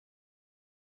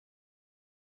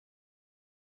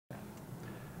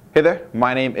Hey there,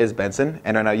 my name is Benson,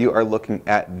 and right now you are looking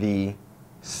at the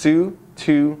Hsu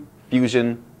 2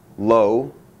 Fusion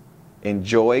Low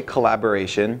Enjoi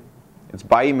Collaboration. It's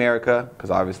by Emerica, because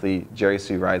obviously Jerry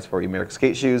Hsu rides for Emerica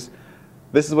skate shoes.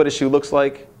 This is what a shoe looks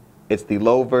like. It's the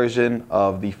low version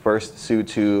of the first Hsu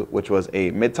 2, which was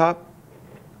a mid-top.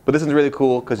 But this is really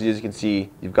cool because, as you can see,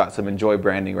 you've got some Enjoi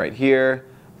branding right here,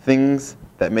 things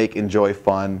that make Enjoi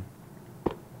fun.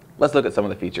 Let's look at some of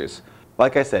the features.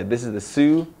 Like I said, this is the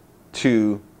Hsu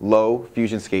 2 Low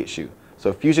Fusion Skate Shoe.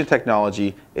 So Fusion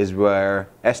technology is where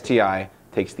STI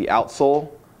takes the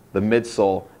outsole, the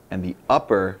midsole, and the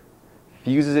upper,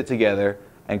 fuses it together,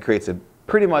 and creates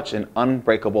pretty much an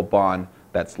unbreakable bond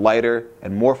that's lighter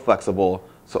and more flexible.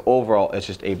 So overall, it's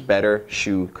just a better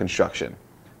shoe construction.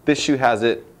 This shoe has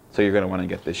it, so you're going to want to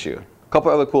get this shoe. A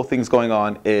couple other cool things going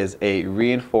on is a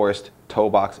reinforced toe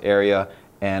box area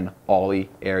and ollie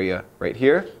area right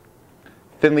here.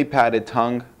 Thinly padded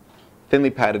tongue, thinly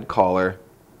padded collar,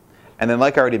 and then,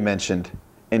 like I already mentioned,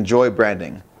 Enjoi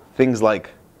branding. Things like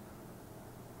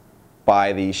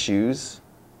buy these shoes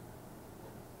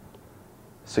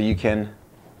so you can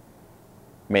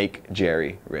make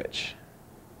Jerry rich.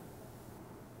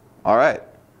 All right,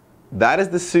 that is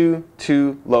the Hsu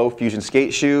 2 Low Fusion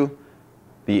Skate Shoe,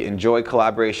 the Enjoi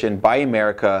collaboration by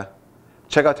Emerica.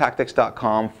 Check out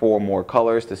tactics.com for more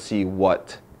colors to see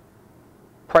what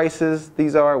prices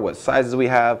these are, what sizes we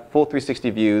have, full 360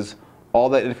 views. All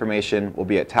that information will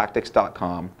be at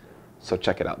tactics.com, so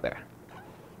check it out there.